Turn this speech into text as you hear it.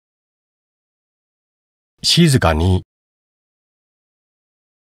静かに.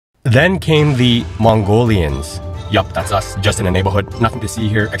 Then came the Mongolians. Yup, that's us, just in a neighborhood. Nothing to see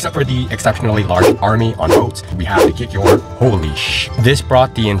here, except for the exceptionally large army on boats. We have to kick your holy sh. This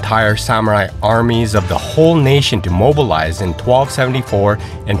brought the entire samurai armies of the whole nation to mobilize in 1274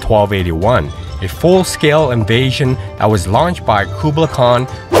 and 1281. A full-scale invasion that was launched by Kublai Khan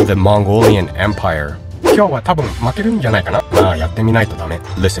of the Mongolian Empire. 今日は多分負けるんじゃないかな。まあやってみないとダメ。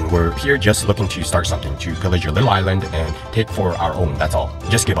Listen, we're here just looking to start something, to pillage your little island and take for our own, that's all.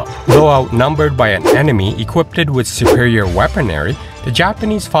 Just give up. Though outnumbered by an enemy equipped with superior weaponry, the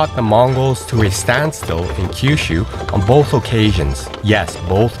Japanese fought the Mongols to a standstill in Kyushu on both occasions. Yes,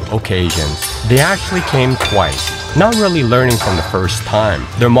 both occasions. They actually came twice, not really learning from the first time.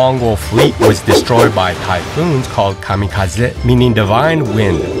 Their Mongol fleet was destroyed by typhoons called kamikaze, meaning divine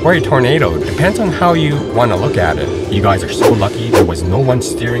wind, or a tornado. Depends on how you want to look at it. You guys are so lucky there was no one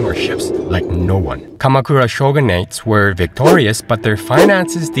steering our ships, like no one. Kamakura shogunates were victorious, but their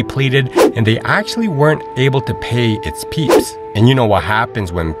finances depleted and they actually weren't able to pay its peeps. And you know what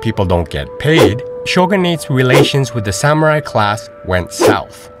happens when people don't get paid? Shogunate's relations with the samurai class went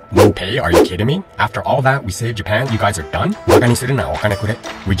south. No pay? Are you kidding me? After all that, we saved Japan, you guys are done?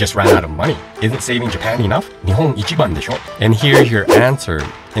 We just ran out of money. Isn't saving Japan enough? And here's your answer.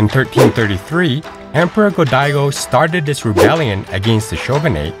 In 1333, Emperor Go-Daigo started this rebellion against the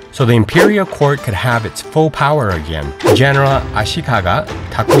shogunate so the imperial court could have its full power again. General Ashikaga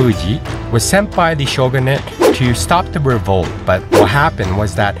Takuji was sent by the shogunate to stop the revolt, but what happened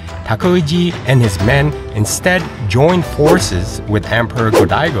was that Takuji and his men instead joined forces with Emperor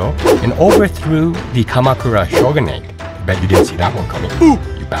Go-Daigo and overthrew the Kamakura shogunate. Bet you didn't see that one coming. Ooh,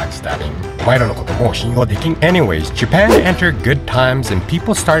 you backstabbing. Anyways, Japan entered good times and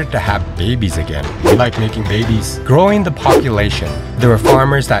people started to have babies again. We like making babies. Growing the population. There were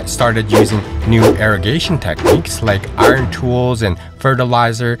farmers that started using new irrigation techniques like iron tools and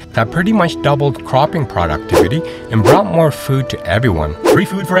fertilizer that pretty much doubled cropping productivity and brought more food to everyone. Free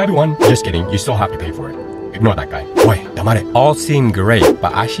food for everyone. Just kidding, you still have to pay for it. Ignore that guy. Oi, damare. All seemed great,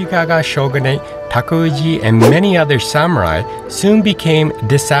 but Ashikaga shogunate, Takuji, and many other samurai soon became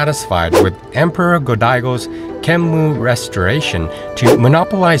dissatisfied with Emperor Go-Daigo's Kenmu restoration to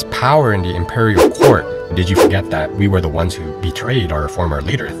monopolize power in the imperial court. Did you forget that we were the ones who betrayed our former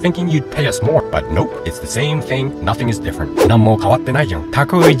leader, thinking you'd pay us more? But nope, it's the same thing, nothing is different.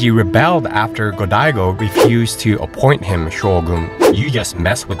 Takuji rebelled after Go-Daigo refused to appoint him shogun. You just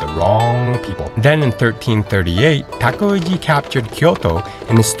messed with the wrong people. Then in 1338, Takuji captured Kyoto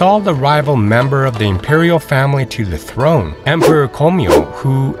and installed a rival member of the imperial family to the throne, Emperor Komyo,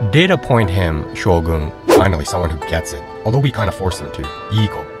 who did appoint him shogun. Finally, someone who gets it. Although we kind of forced him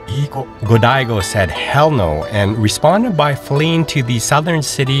to. Go-Daigo said hell no and responded by fleeing to the southern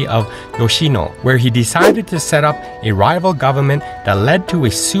city of Yoshino, where he decided to set up a rival government that led to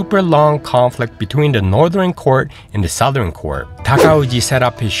a super long conflict between the northern court and the southern court. Takauji set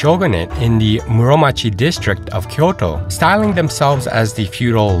up his shogunate in the Muromachi district of Kyoto, styling themselves as the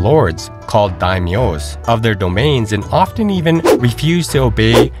feudal lords, called daimyos, of their domains and often even refused to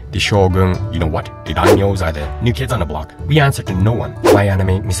obey the shogun. You know what? The daimyos are the new kids on the block. We answer to no one.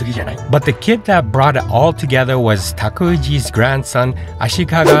 But the kid that brought it all together was Takuji's grandson,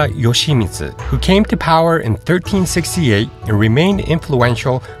 Ashikaga Yoshimitsu, who came to power in 1368 and remained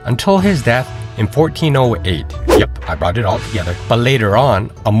influential until his death in 1408. Yep, I brought it all together. But later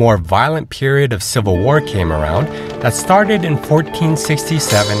on, a more violent period of civil war came around that started in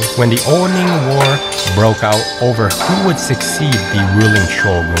 1467 when the Onin War broke out over who would succeed the ruling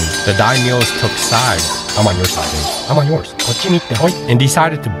shogun. The daimyos took sides. I'm on your side, Dave. I'm on yours. And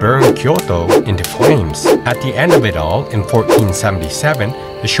decided to burn Kyoto into flames. At the end of it all, in 1477,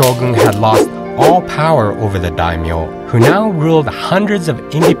 the shogun had lost all power over the daimyo, who now ruled hundreds of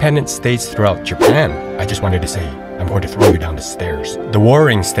independent states throughout Japan. I just wanted to say, I'm going to throw you down the stairs. The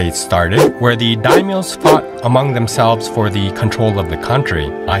warring states started, where the daimyos fought among themselves for the control of the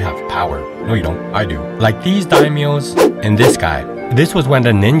country. I have power. No, you don't. I do. Like these daimyos and this guy. This was when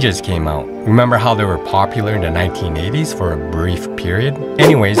the ninjas came out. Remember how they were popular in the 1980s for a brief period?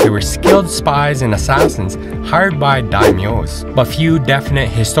 Anyways, they were skilled spies and assassins hired by daimyos. But few definite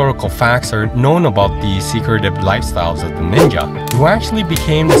historical facts are known about the secretive lifestyles of the ninja, who actually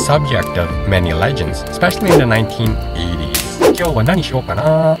became the subject of many legends, especially in the 1980s.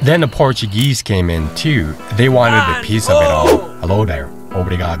 Then the Portuguese came in too. They wanted a piece of it all. Hello there.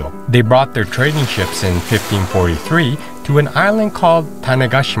 Obrigado. They brought their trading ships in 1543 to to an island called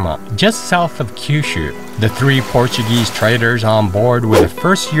Tanegashima, just south of Kyushu. The 3 Portuguese traders on board were the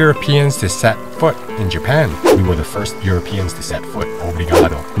first Europeans to set foot in Japan. We were the first Europeans to set foot.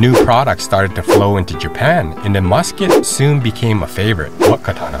 Obrigado. New products started to flow into Japan, and the musket soon became a favorite. What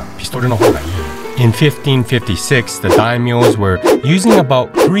katana? Pistol no hoga ii. In 1556, the daimyos were using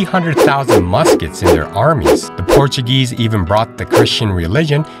about 300,000 muskets in their armies. The Portuguese even brought the Christian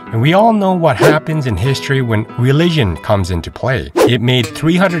religion, and we all know what happens in history when religion comes into play. It made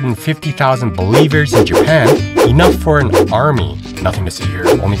 350,000 believers in Japan, enough for an army. Nothing to see here,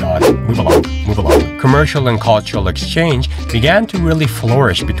 only God. Move along, move along. Commercial and cultural exchange began to really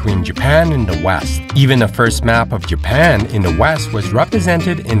flourish between Japan and the West. Even the first map of Japan in the West was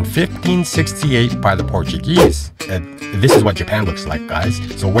represented in 1568 by the Portuguese. This is what Japan looks like, guys.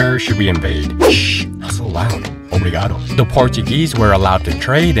 So where should we invade? Shh, not so loud. Obrigado. The Portuguese were allowed to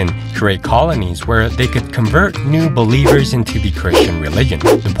trade and create colonies where they could convert new believers into the Christian religion.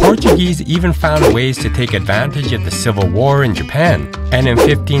 The Portuguese even found ways to take advantage of the civil war in Japan. And in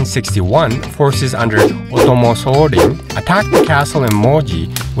 1561, forces under Otomo Sorin attacked the castle in Moji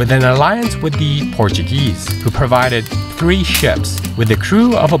with an alliance with the Portuguese, who provided 3 ships with a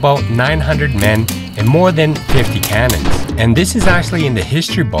crew of about 900 men and more than 50 cannons. And this is actually in the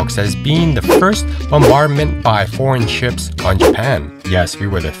history books as being the first bombardment by foreign ships on Japan. Yes, we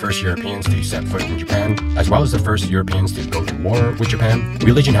were the first Europeans to set foot in Japan, as well as the first Europeans to go to war with Japan.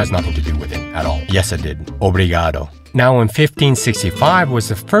 Religion has nothing to do with it at all. Yes, it did. Obrigado. Now in 1565 was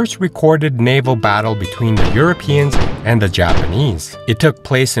the first recorded naval battle between the Europeans and the Japanese. It took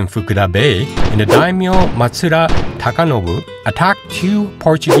place in Fukuda Bay, and the daimyo Matsura Takanobu attacked 2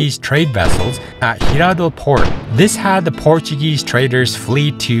 Portuguese trade vessels at Hirado port. This had the Portuguese traders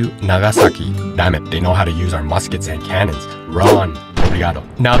flee to Nagasaki. Damn it, they know how to use our muskets and cannons. Run! Obrigado.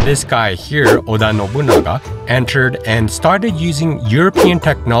 Now this guy here, Oda Nobunaga, entered and started using European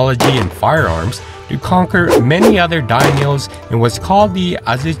technology and firearms to conquer many other daimyos in what's called the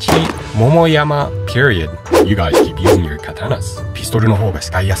Azuchi Momoyama period. You guys keep using your katanas. Pistol no hou ga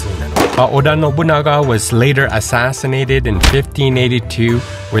sukai yasui nano. Oda Nobunaga was later assassinated in 1582,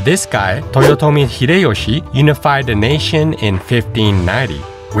 where this guy, Toyotomi Hideyoshi, unified the nation in 1590.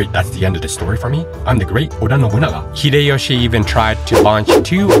 Wait, that's the end of the story for me? I'm the great Oda Nobunaga. Hideyoshi even tried to launch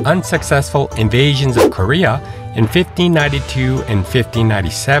 2 unsuccessful invasions of Korea in 1592 and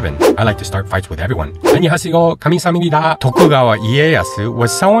 1597. I like to start fights with everyone. Annyeonghaseyo, kami-samnida. Tokugawa Ieyasu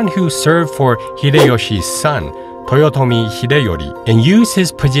was someone who served for Hideyoshi's son, Toyotomi Hideyori, and used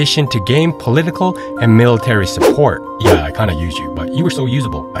his position to gain political and military support. Yeah, I kinda used you, but you were so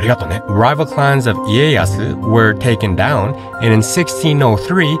usable. Arigato ne. Rival clans of Ieyasu were taken down, and in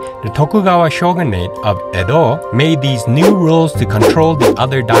 1603, the Tokugawa shogunate of Edo made these new rules to control the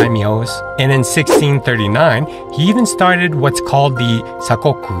other daimyos. And in 1639, he even started what's called the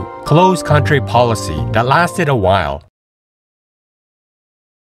Sakoku, closed country policy, that lasted a while.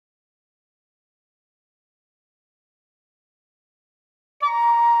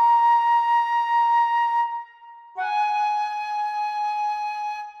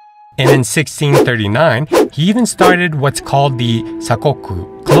 And in 1639, he even started what's called the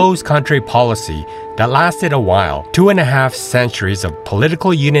Sakoku, closed country policy, that lasted a while, 2.5 centuries of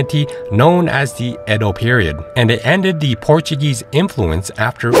political unity known as the Edo period. And it ended the Portuguese influence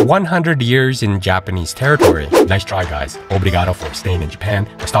after 100 years in Japanese territory. Nice try, guys. Obrigado for staying in Japan.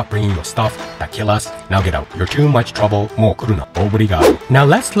 Stop bringing your stuff that kill us. Now get out. You're too much trouble. Mo kuru na. Obrigado. Now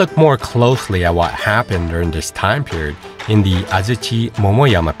let's look more closely at what happened during this time period in the Azuchi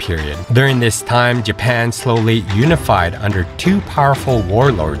Momoyama period. During this time, Japan slowly unified under 2 powerful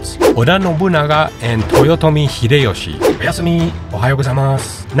warlords, Oda Nobunaga and Toyotomi Hideyoshi. Oyasumi, ohayo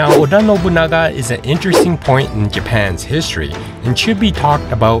gozaimasu. Now, Oda Nobunaga is an interesting point in Japan's history and should be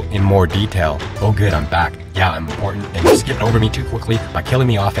talked about in more detail. Oh good, I'm back. Yeah, I'm important, and you skipped over me too quickly by killing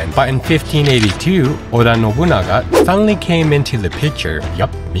me off. But in 1582, Oda Nobunaga suddenly came into the picture.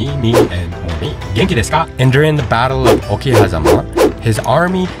 Yup, me, and more me. Genki desu ka? And during the Battle of Okihazama, his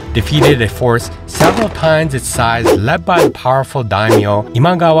army defeated a force several times its size led by the powerful daimyo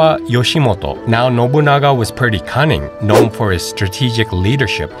Imagawa Yoshimoto. Now Nobunaga was pretty cunning, known for his strategic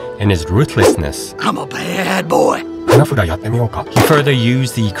leadership and his ruthlessness. I'm a bad boy. He further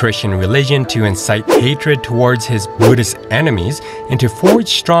used the Christian religion to incite hatred towards his Buddhist enemies and to forge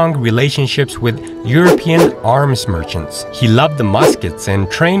strong relationships with European arms merchants. He loved the muskets and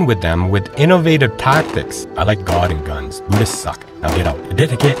trained with them with innovative tactics. I like God and guns. Buddhists suck. Now get out.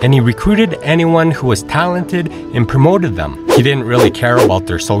 And he recruited anyone who was talented and promoted them. He didn't really care about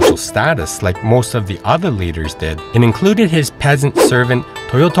their social status like most of the other leaders did, and included his peasant servant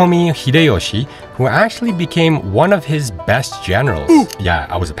Toyotomi Hideyoshi, who actually became one of his best generals. Yeah,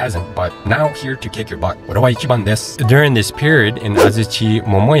 I was a peasant, but now here to kick your butt. During this period in Azuchi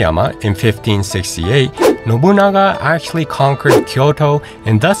Momoyama in 1568, Nobunaga actually conquered Kyoto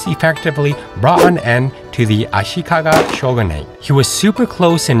and thus effectively brought an end to the Ashikaga shogunate. He was super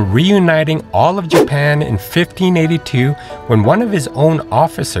close in reuniting all of Japan in 1582 when one of his own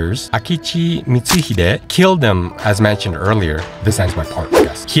officers, Akichi Mitsuhide, killed him as mentioned earlier. This ends my part, I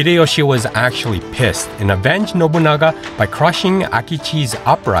guess. Hideyoshi was actually pissed and avenged Nobunaga by crushing Akichi's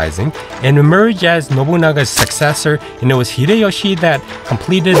uprising and emerged as Nobunaga's successor, and it was Hideyoshi that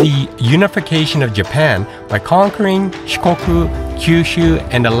completed the unification of Japan by conquering Shikoku, Kyushu,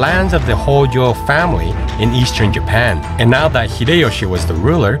 and the lands of the Hojo family in eastern Japan. And now that Hideyoshi was the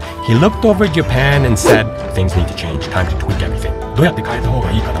ruler, he looked over Japan and said, things need to change, time to tweak everything.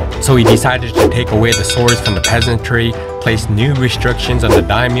 So he decided to take away the swords from the peasantry, place new restrictions on the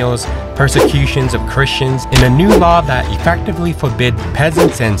daimyos, persecutions of Christians, and a new law that effectively forbid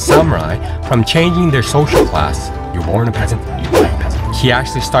peasants and samurai from changing their social class. You're born a peasant, you die a peasant. He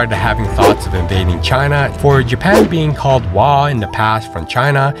actually started having thoughts of invading China, for Japan being called Wa in the past from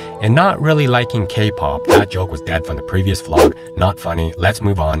China and not really liking K-pop. That joke was dead from the previous vlog, not funny, let's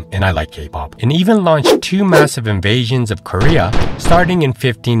move on, and I like K-pop. And even launched 2 massive invasions of Korea starting in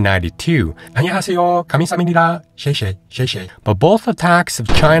 1592. 안녕하세요, 감사합니다, 쉐쉐. But both attacks of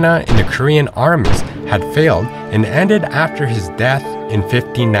China and the Korean armies had failed and ended after his death in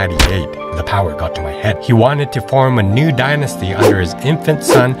 1598. The power got to my head. He wanted to form a new dynasty under his infant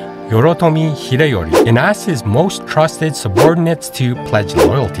son, Yorotomi Hideyori, and asked his most trusted subordinates to pledge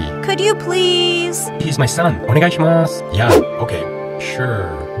loyalty. Could you please? He's my son. Onegaishimasu. Yeah, okay,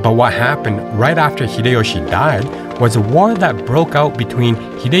 sure. But what happened right after Hideyoshi died was a war that broke out between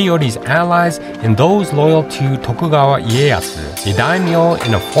Hideyori's allies and those loyal to Tokugawa Ieyasu, a daimyo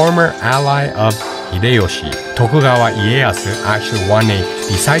and a former ally of Hideyoshi. Tokugawa Ieyasu actually won a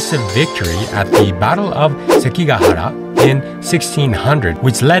decisive victory at the Battle of Sekigahara in 1600,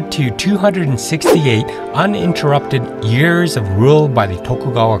 which led to 268 uninterrupted years of rule by the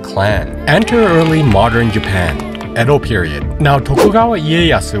Tokugawa clan. Enter early modern Japan. Edo period. Now, Tokugawa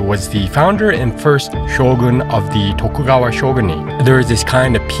Ieyasu was the founder and first shogun of the Tokugawa shogunate. There is this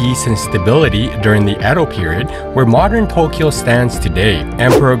kind of peace and stability during the Edo period where modern Tokyo stands today.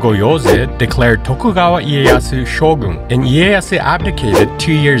 Emperor Goyoze declared Tokugawa Ieyasu shogun, and Ieyasu abdicated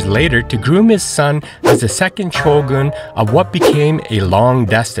 2 years later to groom his son as the second shogun of what became a long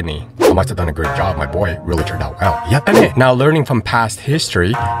destiny. I must have done a great job, my boy. Really turned out well. Now, learning from past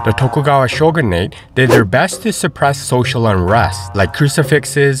history, the Tokugawa shogunate did their best to suppress social unrest, like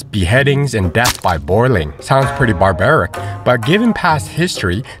crucifixes, beheadings, and death by boiling. Sounds pretty barbaric, but given past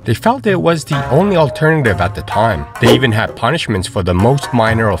history, they felt it was the only alternative at the time. They even had punishments for the most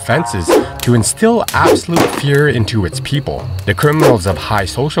minor offenses to instill absolute fear into its people. The criminals of high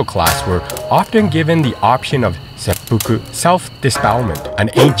social class were often given the option of seppuku, self-disbowelment, an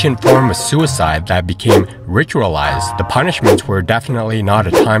ancient form of suicide that became ritualized. The punishments were definitely not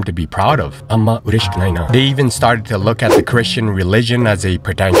a time to be proud of. They even started to look at the Christian religion as a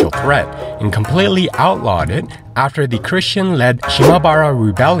potential threat and completely outlawed it after the Christian-led Shimabara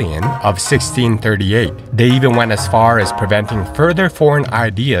Rebellion of 1638. They even went as far as preventing further foreign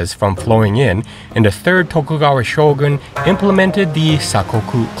ideas from flowing in, and the third Tokugawa shogun implemented the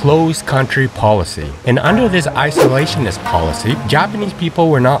Sakoku, closed country policy. And under this isolationist policy, Japanese people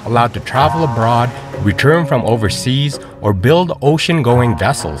were not allowed to travel abroad, return from overseas, or build ocean-going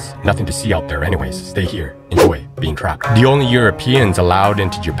vessels. Nothing to see out there anyways. Stay here. Enjoy being trapped. The only Europeans allowed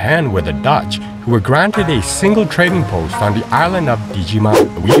into Japan were the Dutch, who were granted a single trading post on the island of Dijima.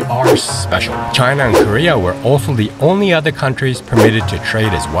 We are special. China and Korea were also the only other countries permitted to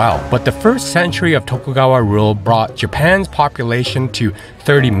trade as well. But the first century of Tokugawa rule brought Japan's population to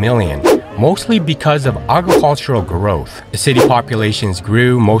 30 million. Mostly because of agricultural growth. The city populations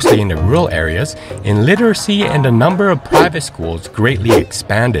grew mostly in the rural areas, and literacy and the number of private schools greatly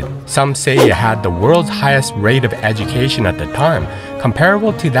expanded. Some say it had the world's highest rate of education at the time,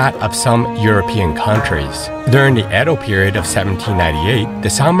 comparable to that of some European countries. During the Edo period of 1798, the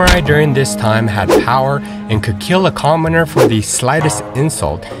samurai during this time had power and could kill a commoner for the slightest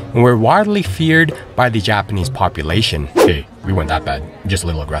insult and were widely feared by the Japanese population. Hey, We weren't that bad, just a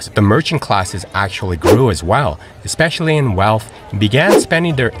little aggressive. The merchant classes actually grew as well, especially in wealth, and began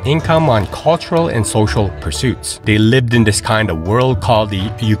spending their income on cultural and social pursuits. They lived in this kind of world called the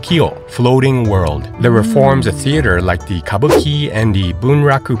Yukio, floating world. There were forms of theater like the kabuki and the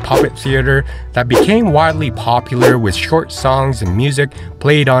bunraku puppet theater that became widely popular with short songs and music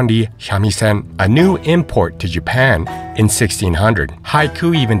played on the shamisen, a new import to Japan in 1600.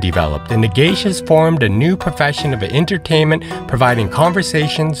 Haiku even developed, and the geishas formed a new profession of entertainment, providing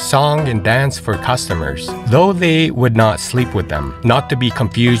conversation, song, and dance for customers, though they would not sleep with them, not to be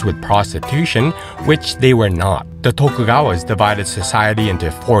confused with prostitution, which they were not. The Tokugawas divided society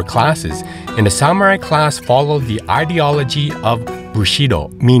into 4 classes, and the samurai class followed the ideology of Bushido,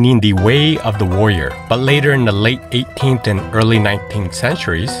 meaning the way of the warrior. But later in the late 18th and early 19th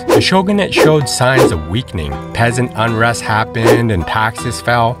centuries, the shogunate showed signs of weakening. Peasant unrest happened and taxes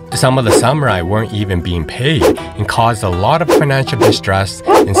fell. Some of the samurai weren't even being paid and caused a lot of financial distress,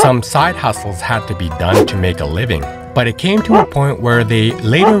 and some side hustles had to be done to make a living. But it came to a point where they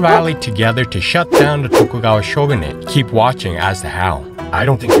later rallied together to shut down the Tokugawa shogunate. Keep watching as to how. I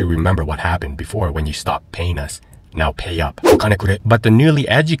don't think you remember what happened before when you stopped paying us. Now pay up. But the newly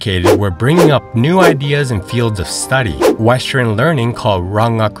educated were bringing up new ideas in fields of study. Western learning, called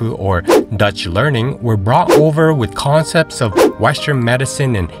rangaku or Dutch learning, were brought over with concepts of Western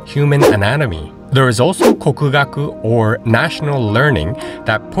medicine and human anatomy. There is also kokugaku or national learning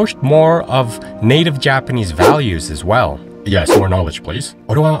that pushed more of native Japanese values as well. Yes, more knowledge, please.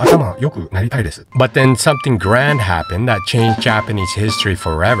 But then something grand happened that changed Japanese history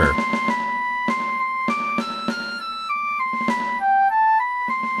forever.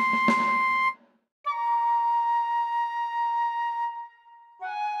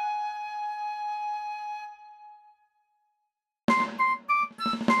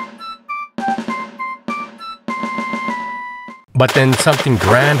 But then something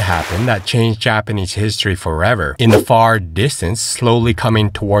grand happened that changed Japanese history forever. In the far distance, slowly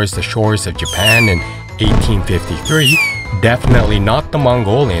coming towards the shores of Japan in 1853, definitely not the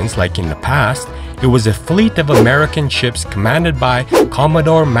Mongolians like in the past, it was a fleet of American ships commanded by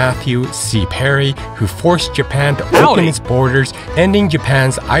Commodore Matthew C. Perry, who forced Japan to open its borders, ending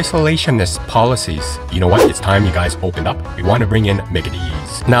Japan's isolationist policies. You know what? It's time you guys opened up. We want to bring in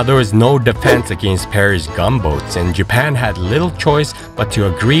Megadese. Now, there was no defense against Perry's gunboats, and Japan had little choice but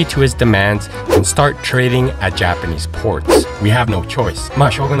to agree to his demands and start trading at Japanese ports. We have no choice.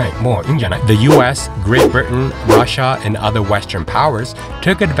 The US, Great Britain, Russia, and other Western powers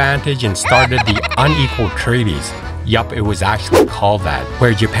took advantage and started the unequal treaties. Yup, it was actually called that,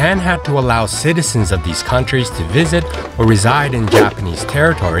 where Japan had to allow citizens of these countries to visit or reside in Japanese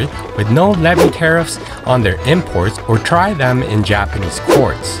territory with no levy tariffs on their imports or try them in Japanese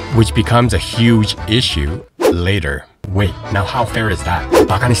courts, which becomes a huge issue later. Wait, now how fair is that?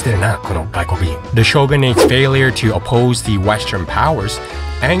 The shogunate's failure to oppose the Western powers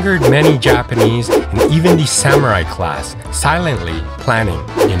angered many Japanese and even the samurai class, silently planning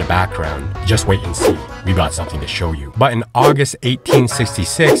in the background. Just wait and see. We got something to show you. But in August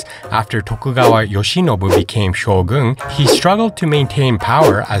 1866, after Tokugawa Yoshinobu became shogun, he struggled to maintain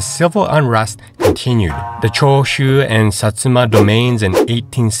power as civil unrest continued. The Choshu and Satsuma domains in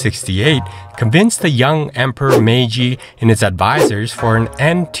 1868 convinced the young Emperor Meiji and his advisors for an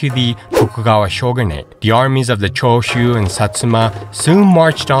end to the Tokugawa shogunate. The armies of the Choshu and Satsuma soon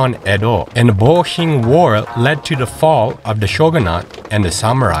marched on Edo, and the Bohin War led to the fall of the shogunate and the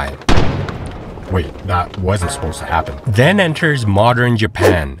samurai. Wait, that wasn't supposed to happen. Then enters modern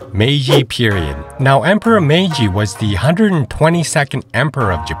Japan, Meiji period. Now, Emperor Meiji was the 122nd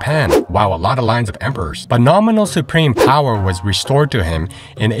emperor of Japan. Wow, a lot of lines of emperors. But nominal supreme power was restored to him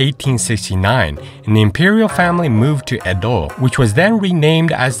in 1869, and the imperial family moved to Edo, which was then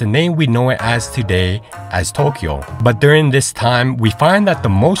renamed as the name we know it as today, as Tokyo. But during this time, we find that the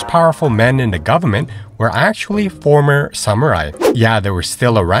most powerful men in the government were actually former samurai. Yeah, they were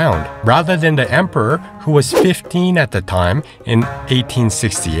still around, rather than the emperor, who was 15 at the time in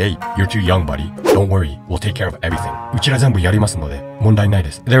 1868. You're too young, buddy. Don't worry, we'll take care of everything.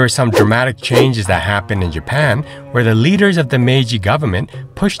 There were some dramatic changes that happened in Japan, where the leaders of the Meiji government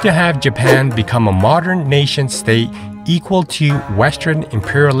pushed to have Japan become a modern nation state equal to Western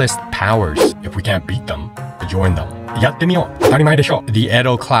imperialist powers. If we can't beat them, join them. The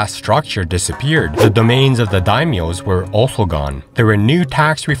Edo class structure disappeared. The domains of the daimyos were also gone. There were new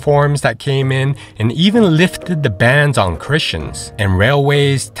tax reforms that came in and even lifted the bans on Christians. And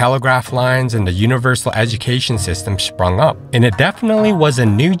railways, telegraph lines, and the universal education system sprung up. And it definitely was a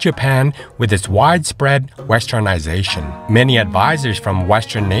new Japan with its widespread westernization. Many advisors from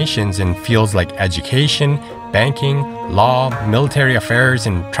Western nations in fields like education, banking, law, military affairs,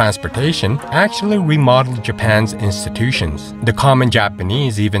 and transportation actually remodeled Japan's institutions. The common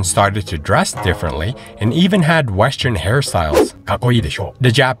Japanese even started to dress differently and even had Western hairstyles. かっこいいでしょ?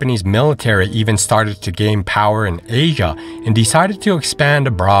 The Japanese military even started to gain power in Asia and decided to expand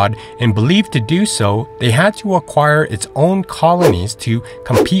abroad, and believed to do so, they had to acquire its own colonies to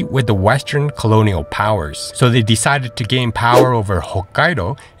compete with the Western colonial powers. So they decided to gain power over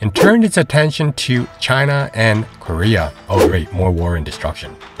Hokkaido and turned its attention to China and Korea. Oh great, more war and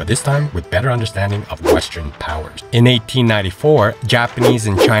destruction. But this time with better understanding of Western powers. In 1894, Japanese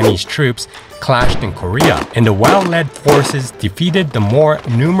and Chinese troops clashed in Korea, and the well-led forces defeated the more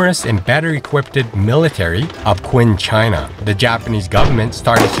numerous and better equipped military of Qin China. The Japanese government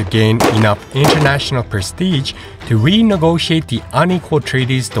started to gain enough international prestige to renegotiate the unequal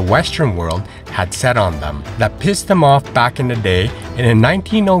treaties the Western world had set on them. That pissed them off back in the day, and in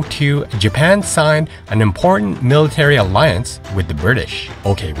 1902, Japan signed an important military alliance with the British.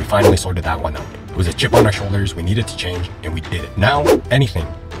 Okay, we finally sorted that one out. It was a chip on our shoulders, we needed to change, and we did it. Now, anything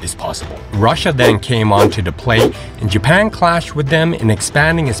is possible. Russia then came onto the plate, and Japan clashed with them in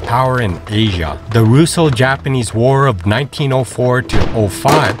expanding its power in Asia. The Russo-Japanese War of 1904 to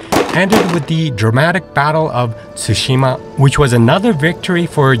 05 ended with the dramatic Battle of Tsushima, which was another victory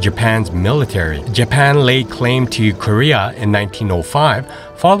for Japan's military. Japan laid claim to Korea in 1905,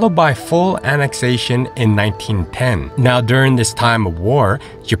 followed by full annexation in 1910. Now, during this time of war,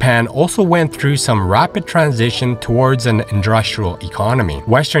 Japan also went through some rapid transition towards an industrial economy.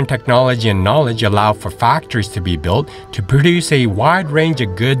 Western technology and knowledge allowed for factories to be built to produce a wide range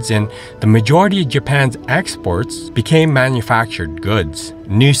of goods, and the majority of Japan's exports became manufactured goods.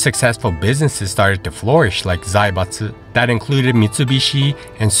 New successful businesses started to flourish, like Zaibatsu, that included Mitsubishi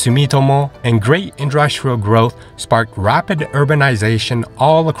and Sumitomo, and great industrial growth sparked rapid urbanization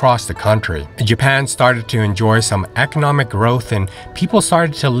all across the country. Japan started to enjoy some economic growth, and people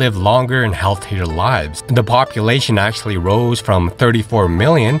started to live longer and healthier lives. The population actually rose from 34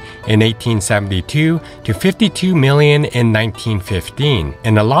 million in 1872 to 52 million in 1915,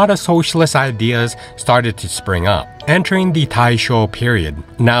 and a lot of socialist ideas started to spring up, entering the Taisho period.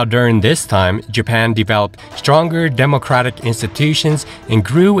 Now, during this time, Japan developed stronger democratic institutions and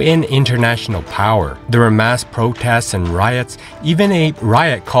grew in international power. There were mass protests and riots, even a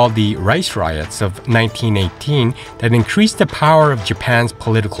riot called the Rice Riots of 1918 that increased the power of Japan's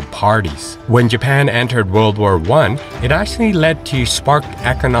political parties. When Japan entered World War I, it actually led to sparked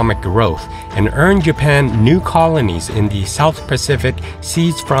economic growth and earned Japan new colonies in the South Pacific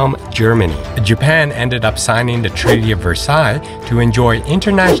seas from Germany. Japan ended up signing the Treaty of Versailles to enjoy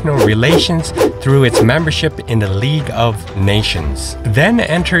international relations through its membership in the League of Nations. Then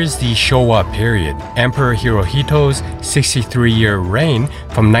enters the Showa period. Emperor Hirohito's 63-year reign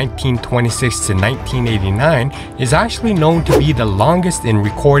from 1926 to 1989 is actually known to be the longest in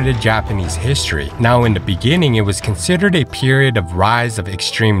recorded Japanese history. Now, in the beginning, it was considered a period of rise of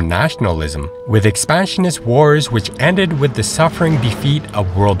extreme nationalism, with expansionist wars which ended with the suffering defeat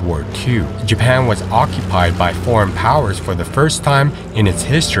of World War II. Japan was occupied by foreign powers for the first time in its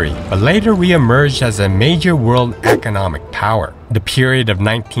history, but later re-emerged as a major world economic power. The period of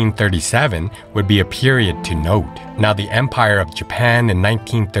 1937 would be a period to note. Now, the Empire of Japan in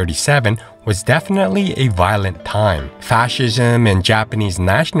 1937 was definitely a violent time. Fascism and Japanese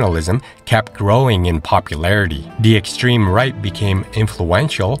nationalism kept growing in popularity. The extreme right became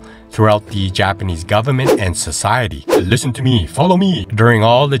influential throughout the Japanese government and society. Listen to me, follow me. During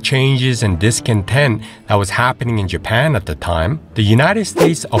all the changes and discontent that was happening in Japan at the time, the United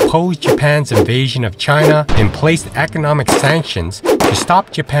States opposed Japan's invasion of China and placed economic sanctions to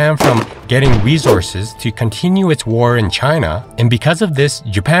stop Japan from getting resources to continue its war in China. And because of this,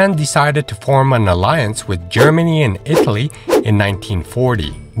 Japan decided to form an alliance with Germany and Italy in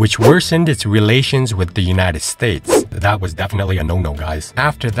 1940, which worsened its relations with the United States. That was definitely a no-no, guys.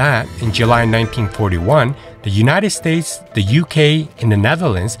 After that, in July 1941, the United States, the UK, and the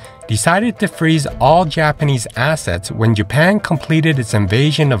Netherlands decided to freeze all Japanese assets when Japan completed its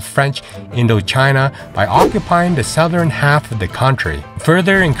invasion of French Indochina by occupying the southern half of the country,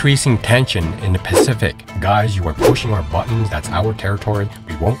 further increasing tension in the Pacific. Guys, you are pushing our buttons. That's our territory.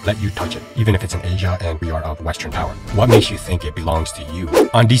 We won't let you touch it, even if it's in Asia and we are of Western power. What makes you think it belongs to you?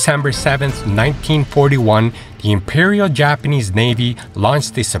 On December 7th, 1941, the Imperial Japanese Navy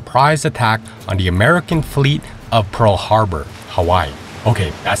launched a surprise attack on the American fleet of Pearl Harbor, Hawaii.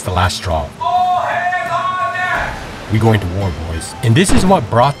 Okay, that's the last straw. We going to war, boys. And this is what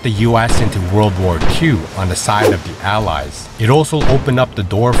brought the US into World War II on the side of the Allies. It also opened up the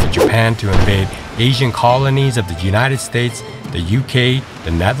door for Japan to invade Asian colonies of the United States, the UK,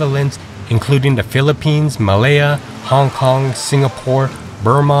 the Netherlands, including the Philippines, Malaya, Hong Kong, Singapore,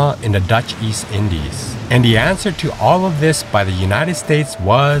 Burma, and the Dutch East Indies. And the answer to all of this by the United States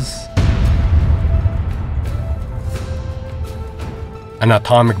was an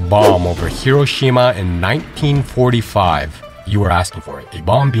atomic bomb over Hiroshima in 1945. You were asking for it. A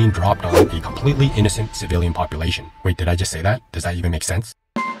bomb being dropped on a completely innocent civilian population. Wait, did I just say that? Does that even make sense?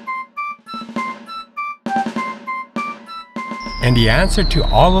 And the answer to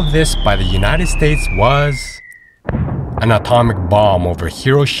all of this by the United States was an atomic bomb over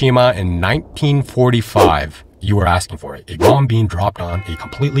Hiroshima in 1945. You were asking for it. A bomb being dropped on a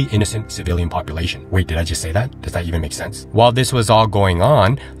completely innocent civilian population. Wait, did I just say that? Does that even make sense? While this was all going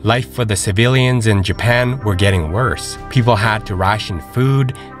on, life for the civilians in Japan were getting worse. People had to ration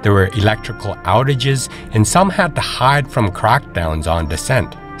food, there were electrical outages, and some had to hide from crackdowns on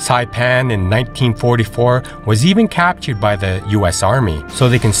dissent. Saipan in 1944 was even captured by the US Army, so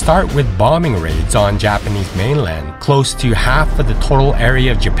they can start with bombing raids on Japanese mainland. Close to half of the total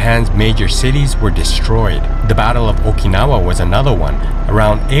area of Japan's major cities were destroyed. The Battle of Okinawa was another one,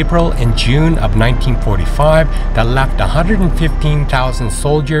 around April and June of 1945, that left 115,000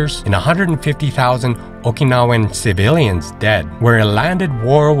 soldiers and 150,000 Okinawan civilians dead, where a landed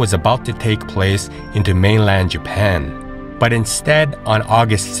war was about to take place into mainland Japan. But instead, on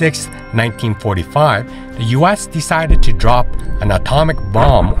August 6, 1945, the US decided to drop an atomic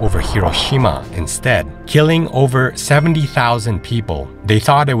bomb over Hiroshima instead, killing over 70,000 people. They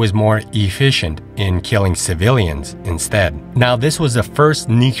thought it was more efficient in killing civilians instead. Now, this was the first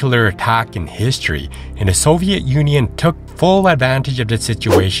nuclear attack in history, and the Soviet Union took full advantage of the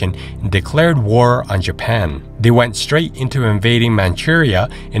situation and declared war on Japan. They went straight into invading Manchuria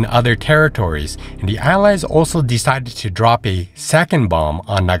and other territories, and the Allies also decided to drop a second bomb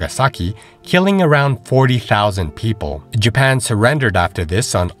on Nagasaki, killing around 40,000 people. Japan surrendered after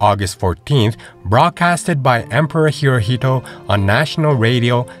this on August 14th, broadcasted by Emperor Hirohito on national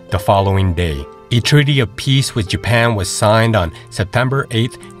radio the following day. A treaty of peace with Japan was signed on September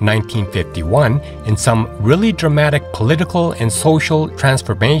 8, 1951, and some really dramatic political and social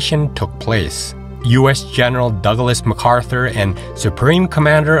transformation took place. U.S. General Douglas MacArthur and Supreme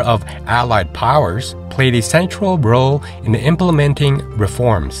Commander of Allied Powers played a central role in implementing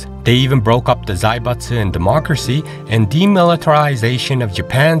reforms. They even broke up the Zaibatsu and democracy, and demilitarization of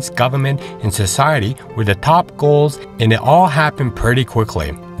Japan's government and society were the top goals, and it all happened pretty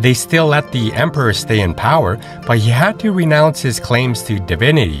quickly. They still let the emperor stay in power, but he had to renounce his claims to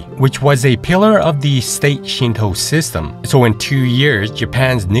divinity, which was a pillar of the state Shinto system. So in 2 years,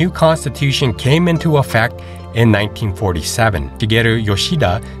 Japan's new constitution came into effect in 1947. Shigeru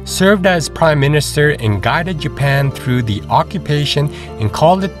Yoshida served as prime minister and guided Japan through the occupation and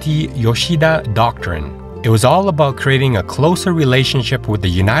called it the Yoshida Doctrine. It was all about creating a closer relationship with the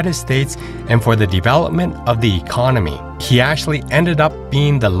United States and for the development of the economy. He actually ended up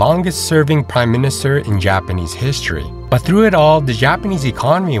being the longest-serving prime minister in Japanese history. But through it all, the Japanese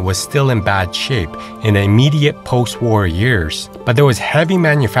economy was still in bad shape in the immediate post-war years. But there was heavy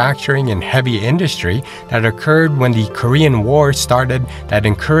manufacturing and heavy industry that occurred when the Korean War started that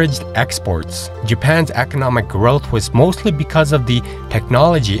encouraged exports. Japan's economic growth was mostly because of the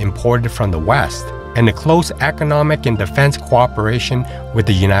technology imported from the West and the close economic and defense cooperation with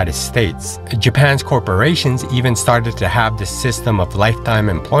the United States. Japan's corporations even started to have this system of lifetime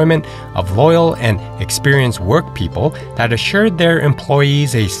employment of loyal and experienced work people that assured their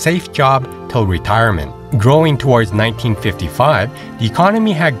employees a safe job till retirement. Growing towards 1955, the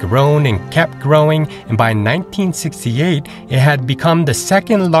economy had grown and kept growing, and by 1968, it had become the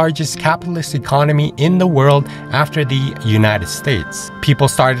second largest capitalist economy in the world after the United States. People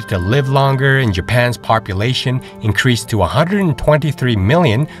started to live longer, and Japan's population increased to 123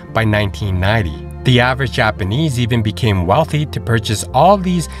 million by 1990. The average Japanese even became wealthy to purchase all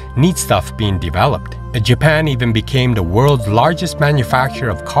these neat stuff being developed. Japan even became the world's largest manufacturer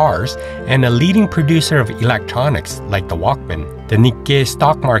of cars and a leading producer of electronics like the Walkman. The Nikkei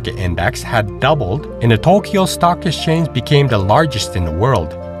stock market index had doubled, and the Tokyo Stock Exchange became the largest in the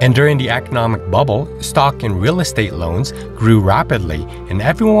world. And during the economic bubble, stock and real estate loans grew rapidly, and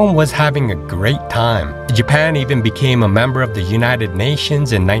everyone was having a great time. Japan even became a member of the United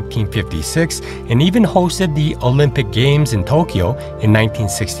Nations in 1956 and even hosted the Olympic Games in Tokyo in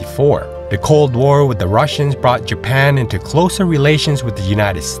 1964. The Cold War with the Russians brought Japan into closer relations with the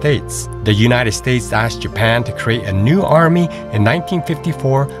United States. The United States asked Japan to create a new army in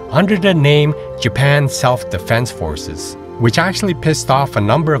 1954 under the name Japan Self-Defense Forces, which actually pissed off a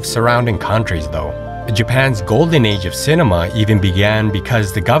number of surrounding countries though. Japan's golden age of cinema even began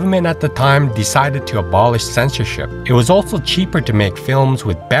because the government at the time decided to abolish censorship. It was also cheaper to make films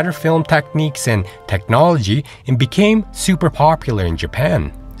with better film techniques and technology and became super popular in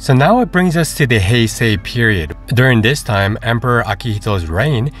Japan. So now it brings us to the Heisei period. During this time, Emperor Akihito's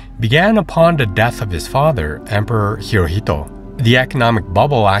reign began upon the death of his father, Emperor Hirohito. The economic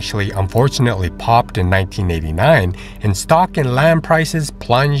bubble actually unfortunately popped in 1989, and stock and land prices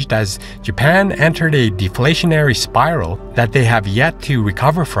plunged as Japan entered a deflationary spiral that they have yet to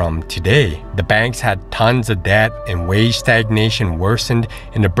recover from today. The banks had tons of debt, and wage stagnation worsened,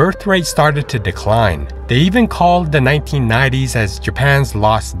 and the birth rate started to decline. They even called the 1990s as Japan's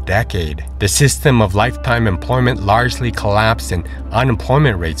lost decade. The system of lifetime employment largely collapsed and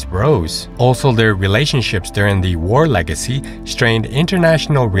unemployment rates rose. Also, their relationships during the war legacy strained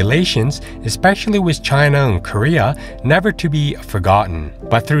international relations, especially with China and Korea, never to be forgotten.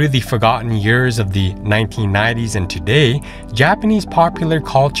 But through the forgotten years of the 1990s and today, Japanese popular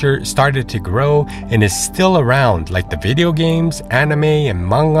culture started to grow and is still around, like the video games, anime, and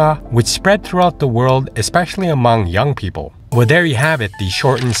manga, which spread throughout the world, especially among young people. Well, there you have it, the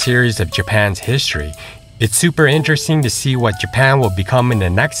shortened series of Japan's history. It's super interesting to see what Japan will become in the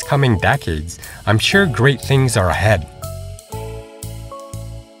next coming decades. I'm sure great things are ahead.